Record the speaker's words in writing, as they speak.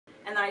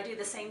I do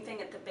the same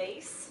thing at the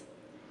base.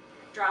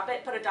 Drop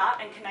it, put a dot,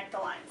 and connect the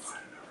lines.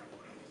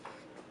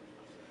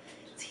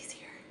 It's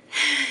easier.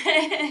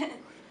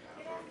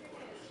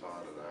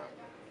 Thought of that.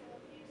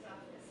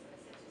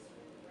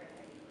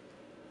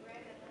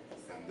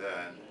 And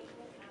then,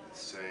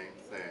 same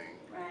thing.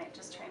 Right,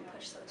 just try and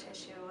push the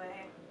tissue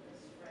away.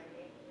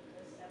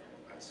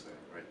 That's it,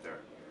 right there.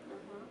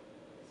 Mm-hmm.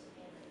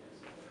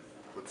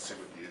 Let's see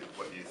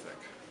what you think.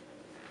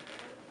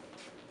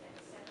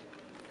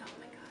 Oh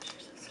my gosh,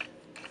 you're so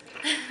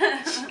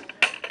sweet.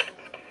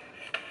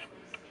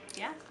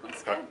 Yeah,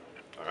 looks good.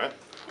 All right,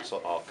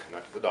 so I'll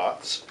connect the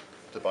dots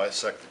to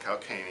bisect the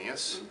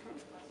calcaneus. Mm-hmm.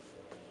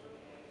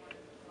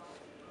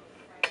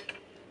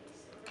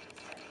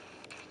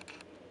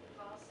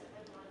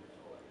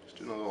 Just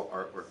doing a little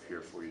artwork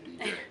here for you,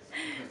 DJ.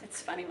 It's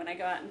funny when I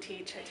go out and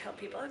teach, I tell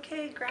people,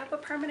 okay, grab a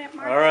permanent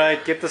marker. All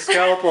right, get the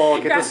scalpel.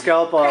 Get the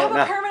scalpel. Grab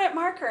Now. a permanent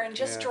marker and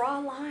just draw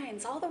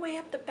lines all the way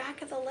up the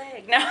back of the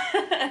leg. No,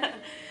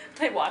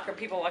 play walker.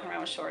 People walking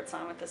around with shorts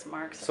on with this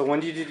mark. So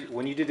when you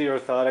did the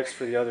orthotics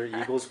for the other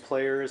Eagles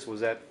players, was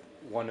that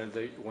one of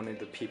the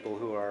people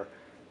who are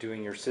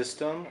doing your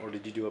system, or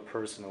did you do it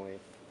personally?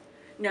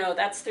 No,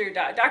 that's through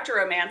Dr.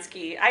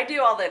 Romansky. I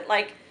do all the,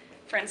 like,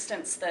 for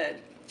instance, the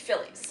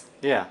Phillies.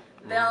 Yeah.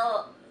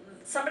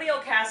 Somebody will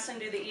cast and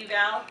do the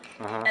eval,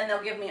 and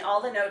they'll give me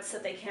all the notes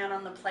that they can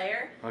on the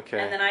player. Okay.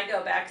 And then I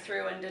go back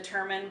through and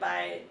determine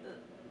by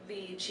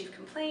the chief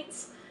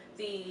complaints,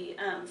 the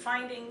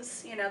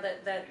findings, you know,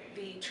 that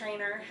the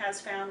trainer has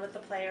found with the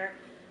player.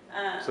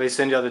 So they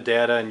send you all the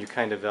data and you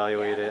kind of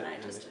evaluate it. And I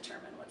just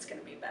determine what's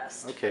going to be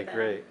best. Okay,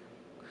 great.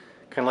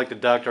 Kind of like the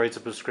doctor writes a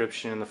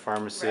prescription and the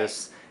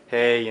pharmacist,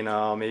 hey, you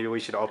know, maybe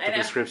we should up the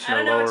prescription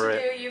or lower it. I don't know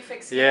what to do, you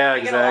fix it. Yeah, I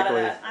exactly.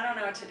 get a lot of that. I don't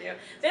know what to do.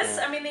 This,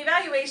 I mean, the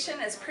evaluation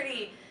is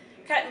pretty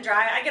cut and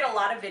dry. I get a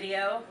lot of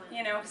video,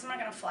 you know, because I'm not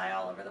going to fly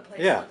all over the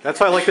place. Yeah, that's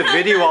why I like to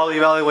video all the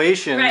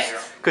evaluations,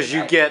 because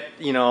you get,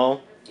 you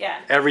know,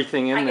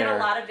 everything in there. I get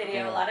a lot of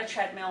video, a lot of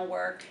treadmill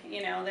work.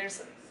 You know,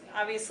 there's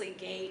obviously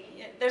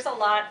gait. There's a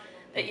lot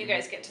that you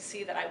guys get to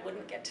see that I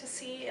wouldn't get to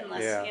see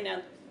unless, you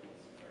know,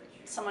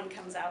 someone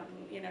comes out,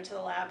 and, you know, to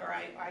the lab, or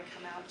I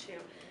come out to.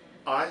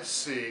 I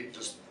see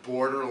just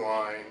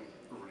borderline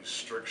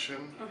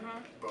restriction,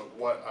 but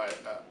what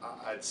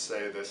I'd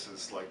say this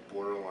is like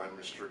borderline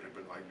restricted,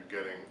 but like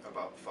you're getting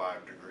about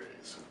 5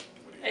 degrees.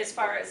 As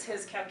far as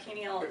his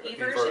calcaneal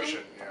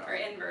eversion or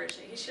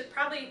inversion, he should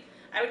probably,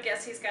 I would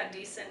guess he's got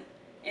decent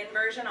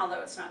inversion,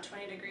 although it's not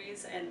 20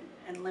 degrees, and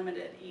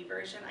limited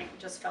eversion. I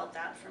just felt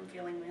that from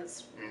feeling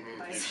his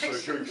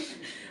bisection.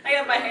 I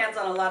have my hands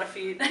on a lot of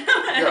feet.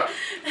 Yeah.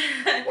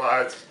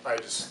 Well, I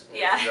just.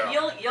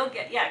 You'll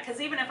get,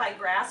 because even if I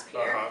grasp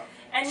here,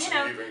 and you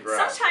know,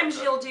 sometimes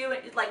you'll do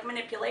like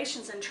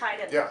manipulations and try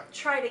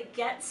to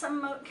get some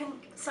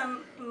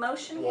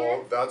motion here.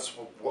 Well, that's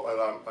what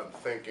I'm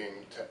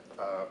thinking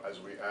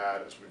as we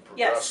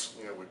progress,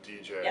 you know, with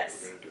DJ,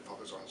 we're going to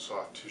focus on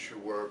soft tissue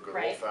work, good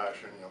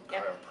old-fashioned, you know,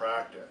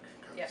 chiropractic,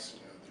 because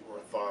you know,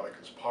 the orthotic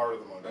is part of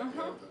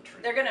the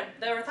treatment.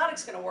 The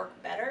orthotic's going to work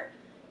better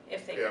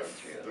if they go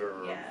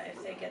through.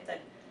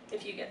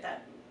 If you get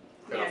that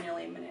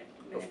manually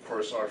manipulated. Of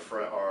course, our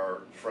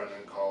friend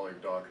and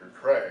colleague, Dr.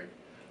 Craig,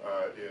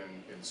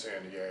 in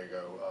San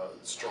Diego,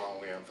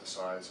 strongly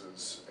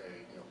emphasizes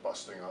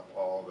busting up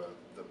all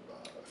the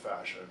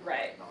fascia.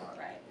 Right.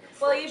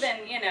 Well,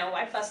 even, you know,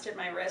 I busted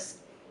my wrist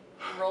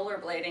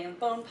rollerblading and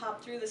bone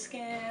popped through the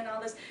skin, all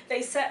this.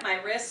 They set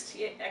my wrist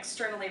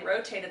externally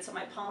rotated so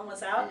my palm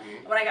was out.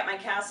 When I got my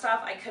cast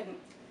off, I couldn't.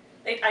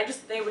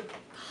 They would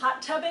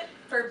hot tub it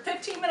for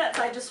 15 minutes.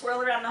 I just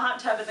swirl around the hot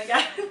tub, and the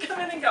guy would come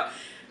in and go,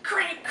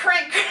 crank,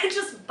 crank, crank,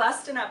 just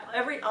busting up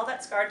all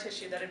that scar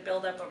tissue that had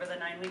built up over the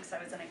 9 weeks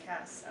I was in a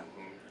cast. So.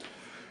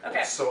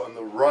 Okay. So on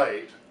the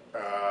right,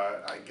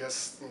 I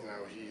guess, you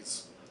know,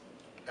 he's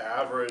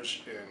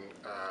average in.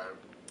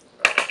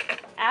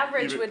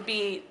 Average would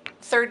be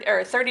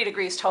 30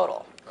 degrees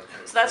total.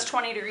 Okay. So that's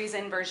 20 degrees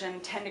inversion,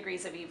 10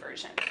 degrees of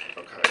eversion.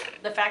 Okay.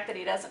 The fact that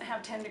he doesn't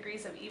have 10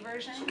 degrees of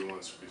eversion. So we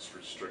want to be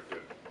restricted.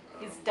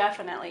 He's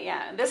definitely,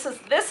 This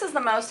is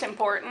the most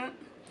important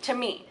to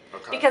me.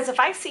 Okay. Because if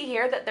I see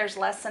here that there's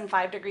less than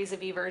 5 degrees of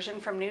eversion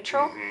from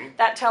neutral,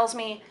 that tells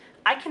me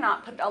I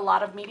cannot put a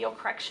lot of medial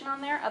correction on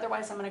there,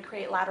 otherwise I'm going to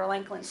create lateral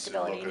ankle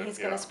instability, and he's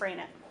going to sprain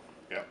it.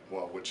 Yeah,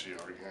 well, which he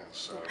already has,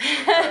 so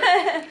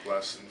okay.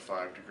 Less than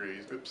 5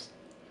 degrees. Oops.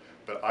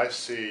 But I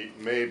see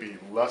maybe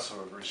less of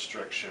a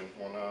restriction.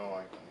 Well, no,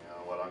 you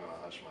know what, I'm going to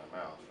hush my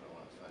mouth. I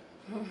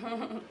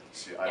want to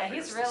say. See, I think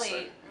he's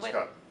really. He's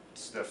got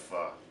stiff.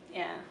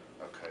 Yeah.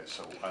 Okay,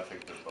 so I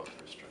think they're both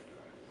restricted.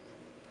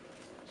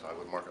 So I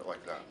would mark it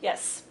like that.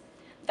 Yes.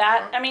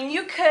 That, I mean,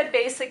 you could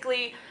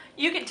basically,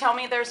 you could tell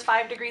me there's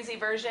 5 degrees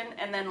eversion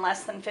and then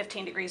less than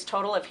 15 degrees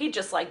total. If he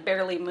just like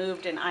barely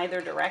moved in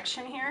either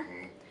direction here,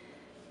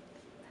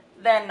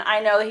 then I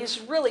know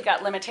he's really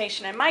got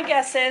limitation. And my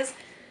guess is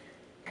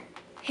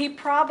he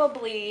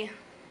probably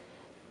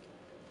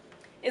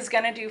is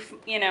going to do,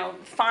 you know,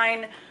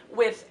 fine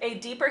with a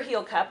deeper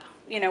heel cup,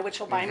 which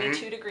will buy me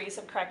 2 degrees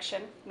of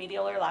correction,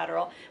 medial or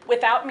lateral,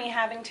 without me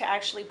having to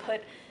actually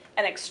put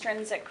an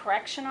extrinsic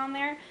correction on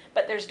there.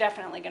 But there's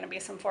definitely going to be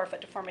some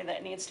forefoot deformity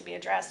that needs to be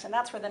addressed, and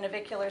that's where the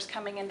navicular is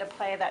coming into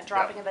play. That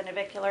dropping of the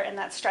navicular and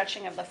that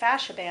stretching of the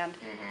fascia band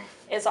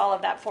is all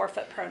of that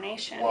forefoot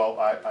pronation. Well,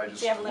 I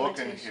just So you have look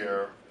in limitation.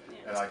 here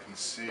and I can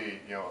see,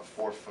 a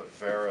forefoot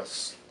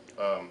varus,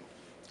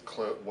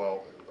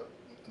 well,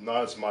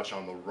 not as much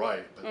on the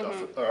right, but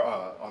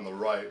on the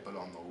right, but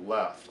on the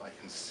left, I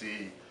can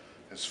see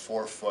his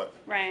forefoot.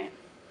 Right.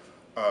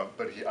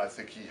 But I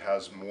think he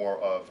has more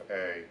of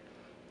a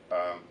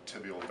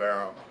tibial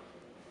varum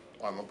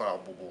on the bottom.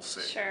 We'll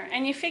see. Sure,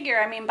 and you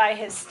figure, I mean, by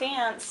his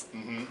stance,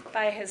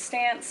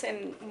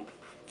 and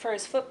for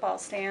his football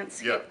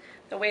stance,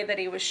 the way that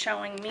he was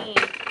showing me,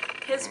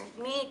 his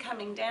knee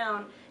coming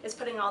down is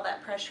putting all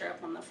that pressure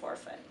up on the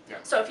forefoot. Yeah.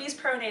 So if he's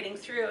pronating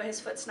through, his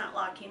foot's not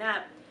locking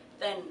up,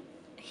 then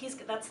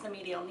that's the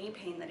medial knee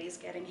pain that he's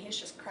getting. He's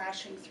just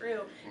crashing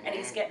through, and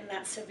he's getting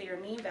that severe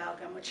knee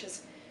valgum, which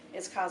is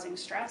causing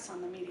stress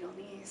on the medial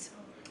knee. So.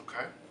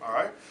 Okay, all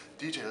right.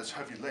 DJ, let's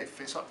have you lay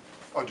face up.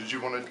 Oh, did you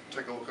want to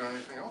take a look at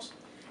anything else?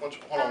 Hold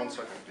on 1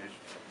 second, DJ.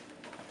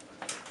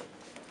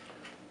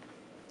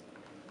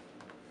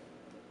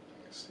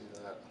 You can see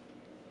that.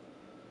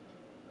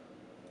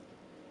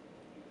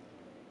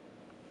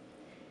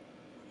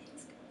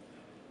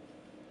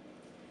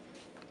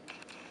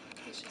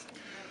 He's just going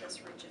to have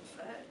this rigid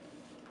foot.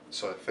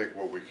 So I think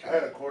what we can... I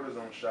had a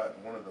cortisone shot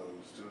in one of those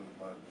too,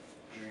 my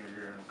junior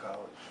year in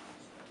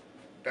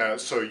college.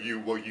 So you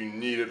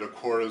needed a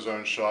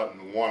cortisone shot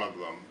in one of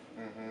them.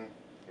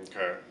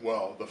 Okay.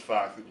 Well, the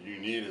fact that you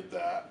needed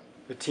that.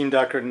 The team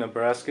doctor in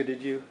Nebraska,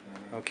 did you?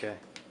 Okay.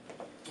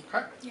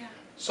 Okay. Yeah.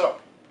 So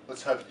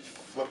let's have you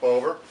flip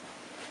over.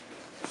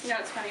 You know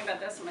what's funny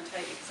about this? I'm going to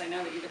tell you, because I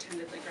know that you've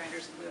attended the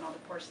grinders and glue and all the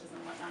courses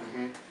and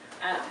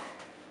whatnot.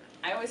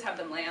 I always have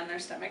them lay on their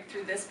stomach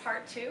through this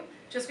part too,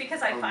 just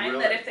because I find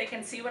really? that if they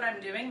can see what I'm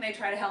doing, they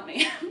try to help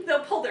me. They'll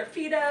pull their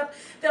feet up,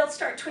 they'll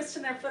start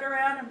twisting their foot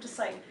around. I'm just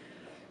like,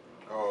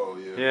 Oh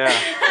yeah.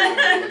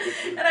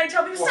 Yeah. and I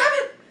tell them, stop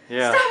it!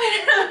 Yeah. Stop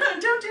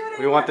it! Don't do it anymore.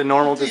 We want the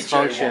normal DJ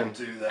dysfunction. won't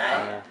do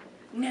that.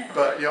 No.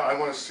 But I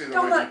want to see the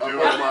Don't way look. you do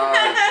Close it. my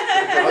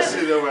eyes. I'll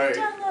see the way.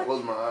 Don't look.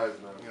 Close my eyes,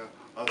 man.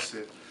 I'll see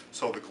it.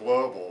 So the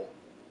global,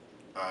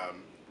 I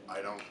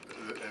don't,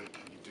 and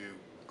you do.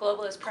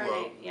 Global is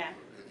pronate, yeah.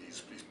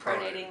 He's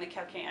Pronating the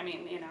calcaneus. I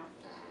mean,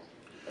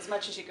 as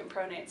much as you can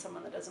pronate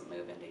someone that doesn't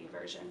move into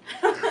eversion.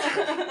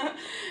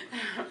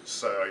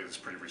 So it's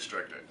pretty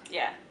restricted.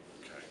 Yeah.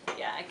 Okay.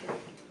 Yeah, I can.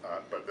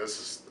 But this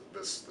is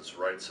this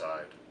right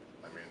side.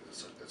 I mean,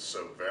 it's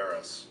so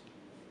varus.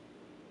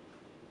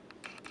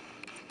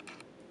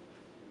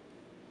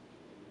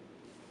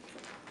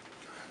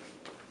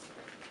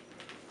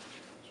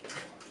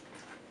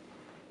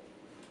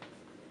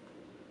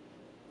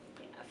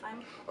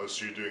 Oh,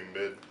 so you're doing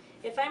mid.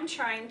 If I'm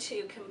trying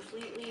to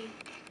completely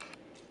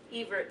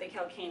evert the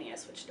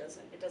calcaneus, which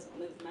doesn't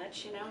move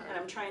much, and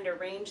I'm trying to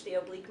arrange the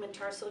oblique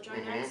mid-tarsal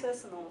joint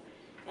axis and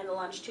the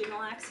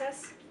longitudinal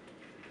axis,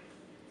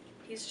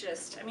 he's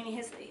just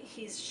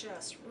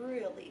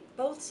really,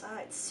 both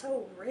sides,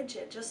 so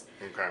rigid, just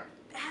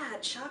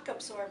bad shock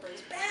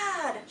absorbers,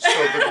 bad. So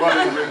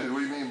What do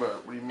you mean by?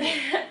 What do you mean?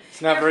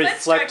 It's not Your very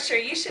foot structure,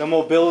 you should- The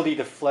mobility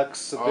to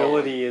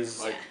flexibility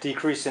is like-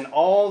 decreasing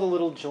all the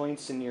little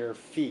joints in your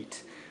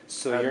feet,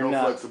 so I have you're no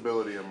not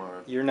flexibility in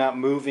mine. you're not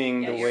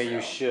moving the Yeah, way you're you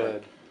real.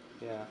 should.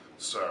 Yeah.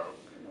 So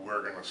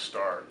we're gonna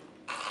start.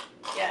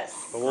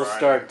 Yes. But we'll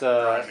grinding- start.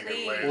 grinding a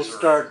Please. laser. We'll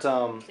start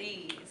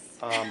Please.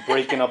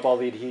 breaking up all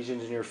the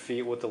adhesions in your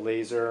feet with the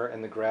laser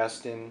and the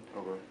Graston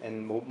Okay.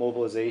 and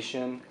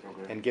mobilization,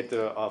 Okay. and get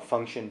the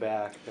function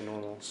back to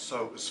normal.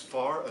 So as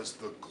far as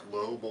the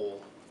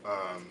global,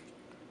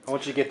 I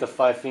want you to get the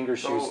 5-finger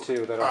shoes So-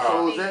 too. That'll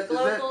So The is that-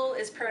 global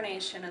is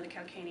pronation of the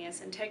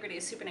calcaneus, integrity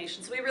is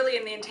supination. So we really,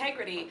 in the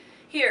integrity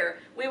here,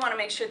 we want to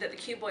make sure that the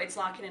cuboid's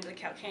locking into the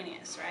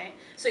calcaneus, right?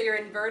 So you're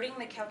inverting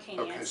the calcaneus.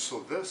 okay,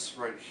 so this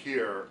right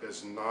here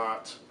is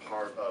not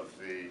part of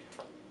the,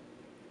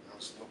 I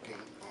was looking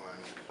on,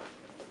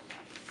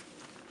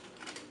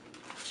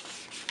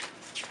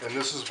 and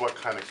this is what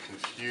kind of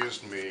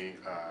confused me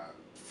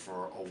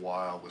for a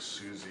while with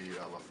Susie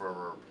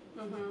Lefebvre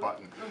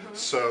button.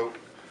 So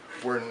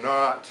we're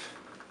not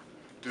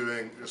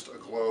doing just a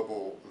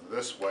global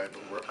this way,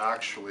 but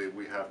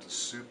we have to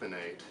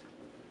supinate.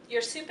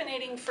 You're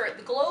supinating for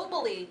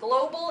globally.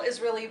 Global is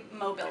really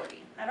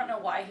mobility. I don't know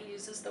why he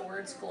uses the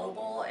words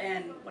global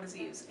and what does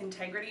he use?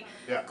 Integrity.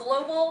 Yeah.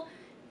 Global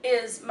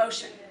is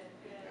motion.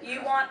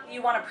 You want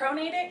to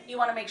pronate it. You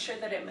want to make sure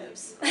that it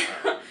moves.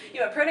 You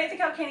want to pronate the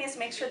calcaneus,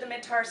 make sure the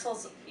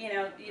mid-tarsals.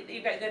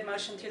 You've got good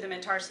motion through the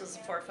mid-tarsals,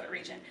 the forefoot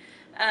region.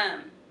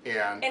 And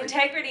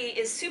Integrity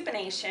is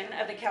supination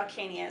of the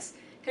calcaneus,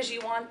 because you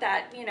want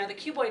that, the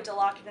cuboid to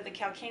lock into the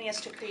calcaneus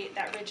to create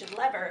that rigid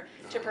lever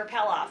to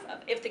propel off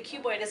of. If the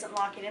cuboid isn't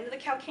locking into the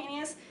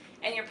calcaneus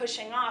and you're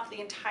pushing off, the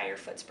entire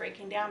foot's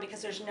breaking down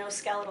because there's no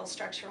skeletal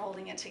structure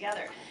holding it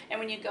together. And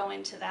when you go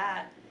into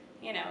that,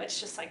 You know, it's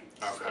just like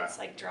Okay. it's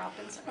like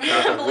dropping some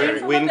Yeah. tumbling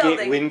from a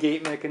building.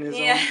 Wingate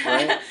mechanism, Yeah.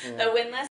 right? The windlass